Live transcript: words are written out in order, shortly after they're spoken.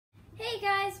Hey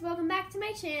guys, welcome back to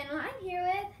my channel. I'm here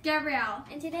with Gabrielle.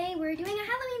 and today we're doing a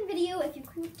Halloween video, if you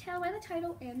couldn't tell by the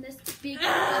title and this big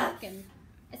pumpkin.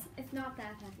 It's not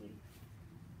that heavy.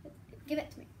 Give it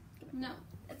to me. No.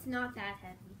 It's not that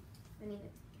heavy. I mean,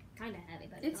 it's kind of heavy,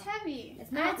 but It's not. heavy.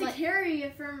 It's I not have to like- carry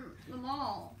it from the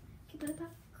mall. Okay, put it back.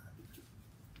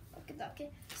 Okay.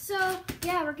 So,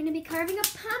 yeah, we're going to be carving a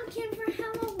pumpkin for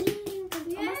Halloween. 'Cause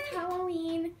it's almost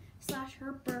Halloween /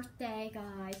 her birthday,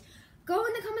 guys. Go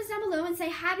in the comments down below and say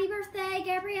happy birthday,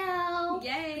 Gabrielle.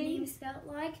 Yay. Her name's spelled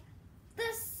like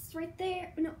this right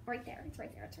there. No, right there. It's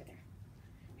right there. It's right there.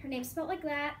 Her name's spelled like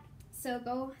that. So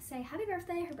go say happy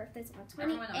birthday. Her birthday's on 28.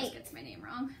 Everyone always gets my name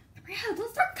wrong. Gabrielle,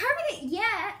 don't start carving it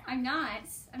yet. I'm not.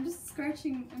 I'm just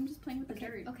scratching. I'm just playing with the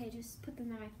dirt. Okay, just put the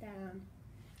knife down.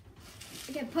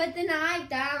 Okay, put the knife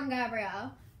down,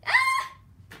 Gabrielle. Ah!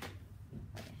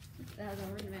 Okay, that was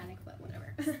over dramatic, but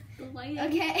whatever. The lighting.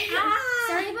 Okay. Ah!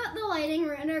 Sorry about the lighting.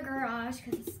 We're in our garage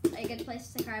because it's a good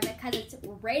place to carve it because it's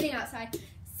raining outside.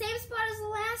 Same spot as the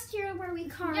last year where we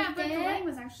carved Yeah, but it. the lighting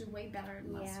was actually way better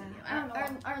in the last video. I don't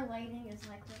know. Our lighting is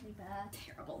like really bad.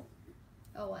 Terrible.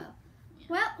 Oh well. Yeah.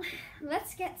 Well,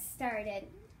 let's get started.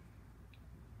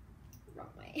 Wrong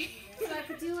way. So I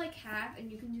could do like half,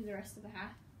 and you can do the rest of the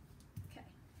half. Okay.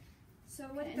 So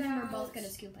what Okay, about? and then we're both gonna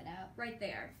scoop it out. right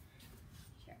there.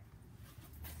 Sure.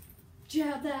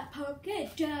 Jab that pumpkin.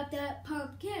 Jab that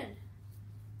pumpkin.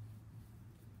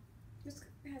 This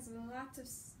has lots of.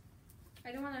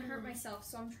 I don't want to hurt myself,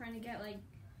 so I'm trying to get like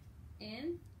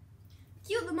in.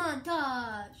 Cue the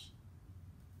montage.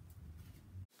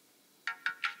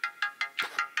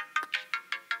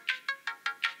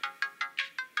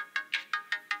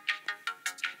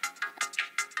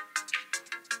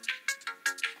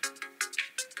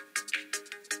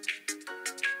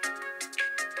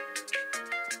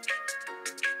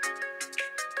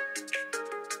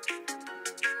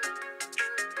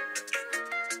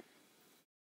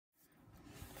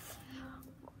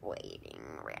 Waiting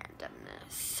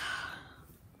randomness.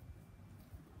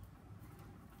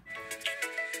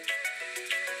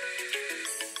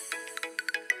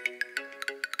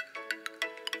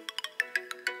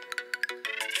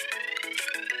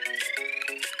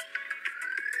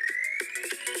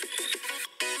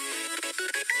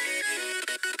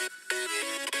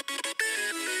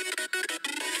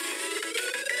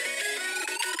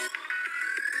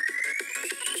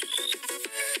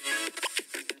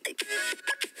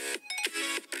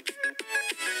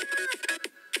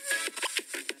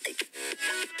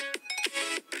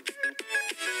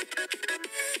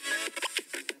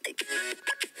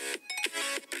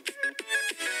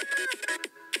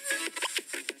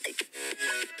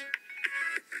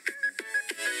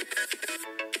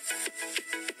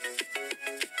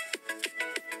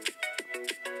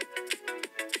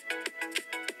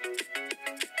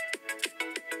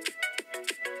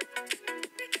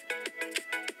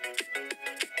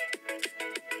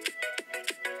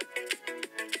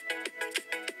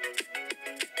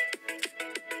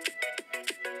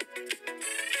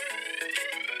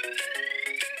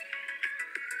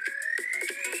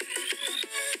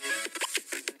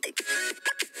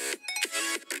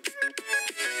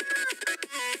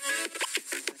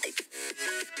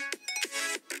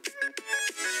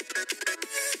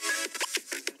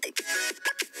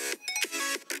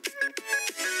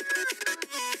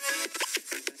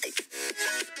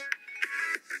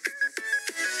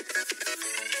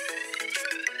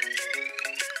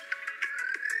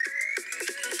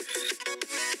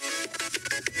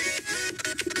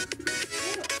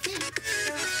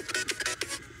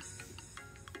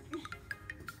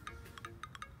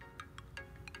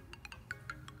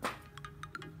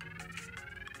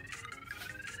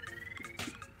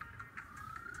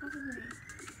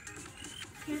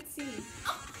 Can't see.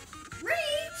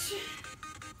 Reach!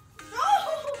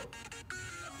 Oh!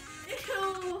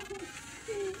 Ew!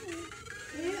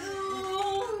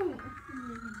 Ew!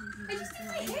 I just did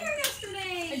my hair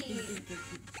yesterday!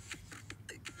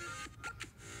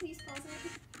 Please pause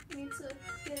it. I need to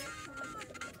get it from the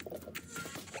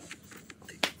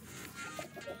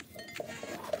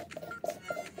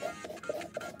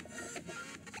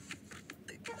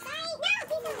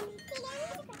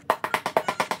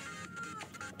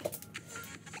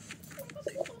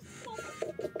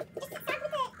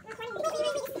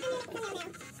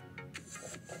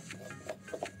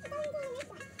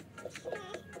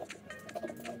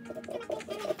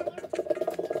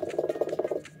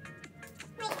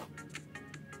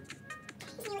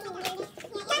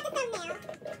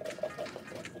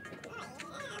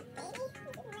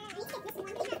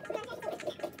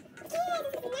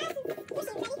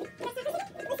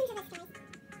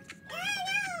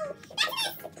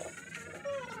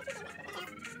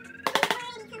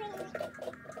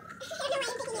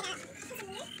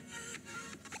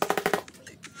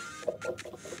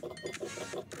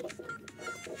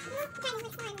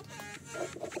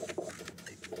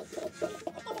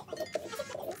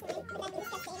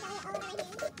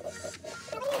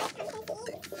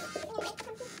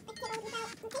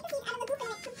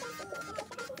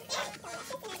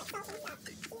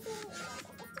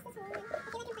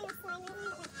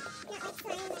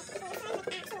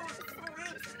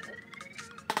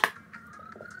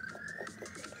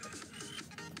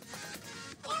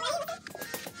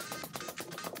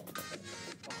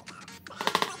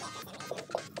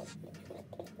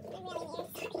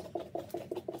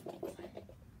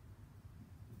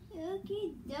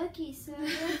dokie, so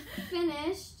we're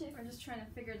finished. We're just trying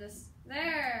to figure this.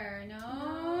 There,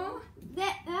 no.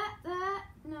 That,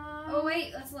 no. Oh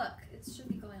wait, let's look. It should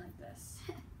be going like this.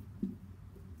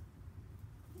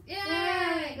 Yay!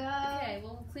 There we go. Okay,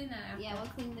 we'll clean that after. Yeah,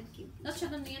 we'll clean the cube. Let's show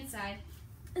them the inside.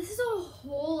 This is a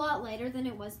whole lot lighter than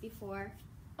it was before.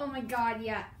 Oh my god,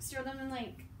 yeah. Stir them in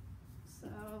like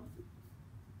So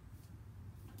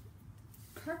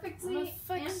perfectly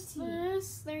fix empty.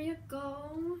 this. There you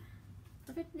go.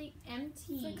 Perfectly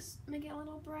empty. Make it a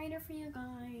little brighter for you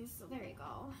guys. So there you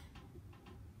go.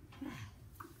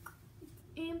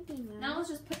 Empty now. Now let's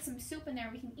just put some soup in there.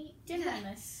 We can eat dinner in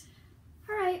this.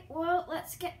 All right. Well,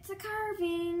 let's get to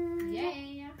carving.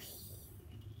 Yeah.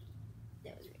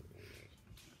 That was really weird.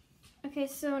 Okay,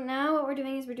 so now what we're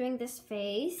doing is we're doing this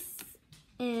face,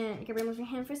 and you can remove your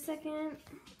hand for a second.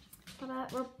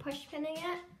 We're push pinning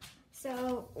it,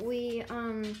 so we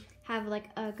have like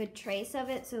a good trace of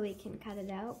it, so we can cut it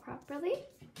out properly.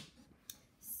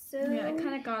 So Yeah, it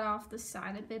kind of got off the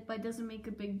side a bit, but it doesn't make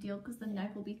a big deal because the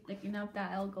neck will be thick enough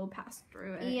that it'll go past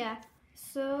through it. Yeah.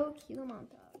 So keep them on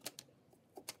top.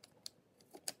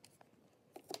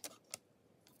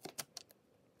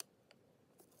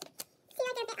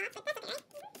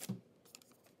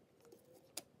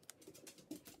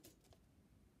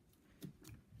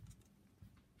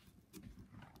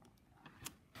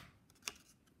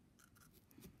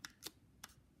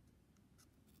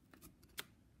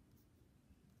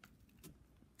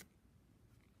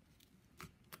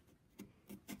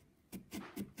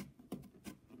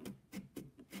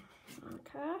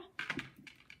 Okay.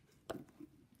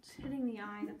 It's hitting the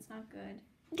eye. That's not good.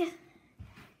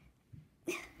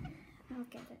 I'll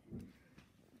get it.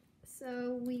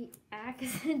 So we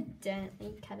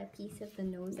accidentally cut a piece of the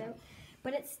nose out,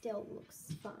 but it still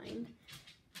looks fine.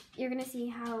 You're gonna see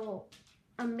how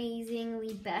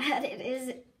amazingly bad it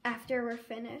is after we're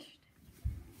finished.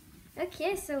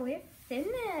 Okay, so we're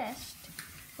finished.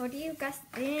 What do you guys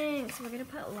think? So we're gonna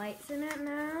put lights in it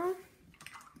now.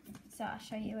 So I'll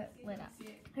show you it lit up.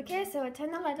 Okay, so I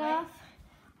turn the light off.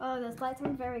 Oh, those lights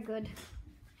aren't very good.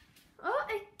 Oh,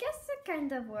 I guess it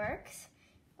kind of works.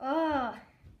 Oh,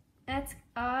 that's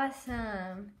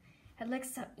awesome. It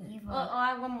looks so evil.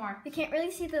 I'll add one more. You can't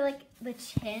really see the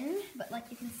chin, but like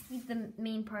you can see the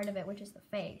main part of it, which is the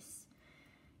face.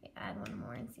 You add one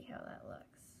more and see how that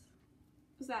looks.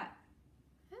 What's that?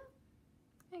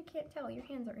 I can't tell. Your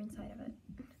hands are inside of it.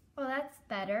 Oh, that's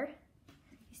better.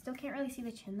 You still can't really see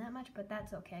the chin that much, but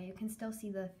that's okay. You can still see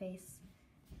the face,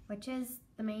 which is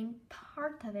the main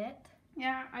part of it.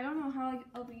 Yeah, I don't know how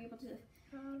I'll be able to.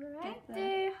 Alright,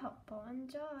 there. Hop on,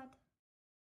 Jod.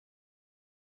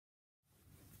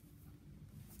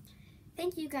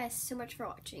 Thank you guys so much for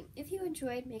watching. If you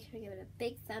enjoyed, make sure to give it a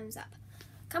big thumbs up.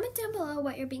 Comment down below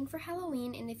what you're being for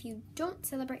Halloween, and if you don't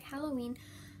celebrate Halloween,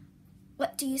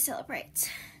 what do you celebrate?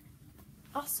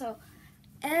 Also,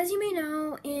 as you may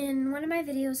know, in one of my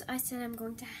videos, I said I'm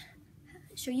going to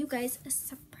show you guys a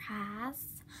surprise.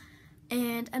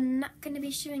 And I'm not going to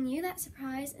be showing you that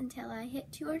surprise until I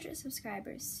hit 200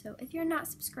 subscribers. So if you're not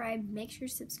subscribed, make sure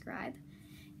to subscribe.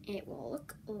 It will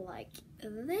look like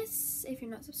this if you're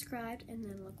not subscribed, and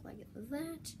then look like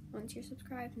that once you're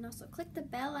subscribed. And also click the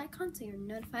bell icon so you're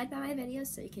notified by my videos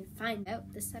so you can find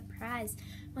out the surprise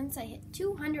once I hit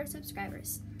 200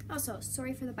 subscribers. Also,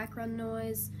 sorry for the background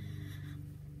noise.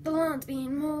 The lawn's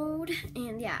being mowed,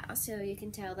 and yeah, also you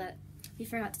can tell that we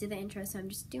forgot to do the intro, so I'm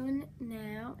just doing it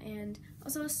now. And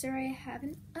also, sorry I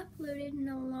haven't uploaded in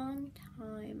a long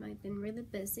time. I've been really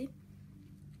busy.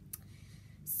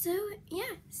 So,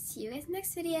 yeah, see you guys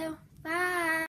next video. Bye!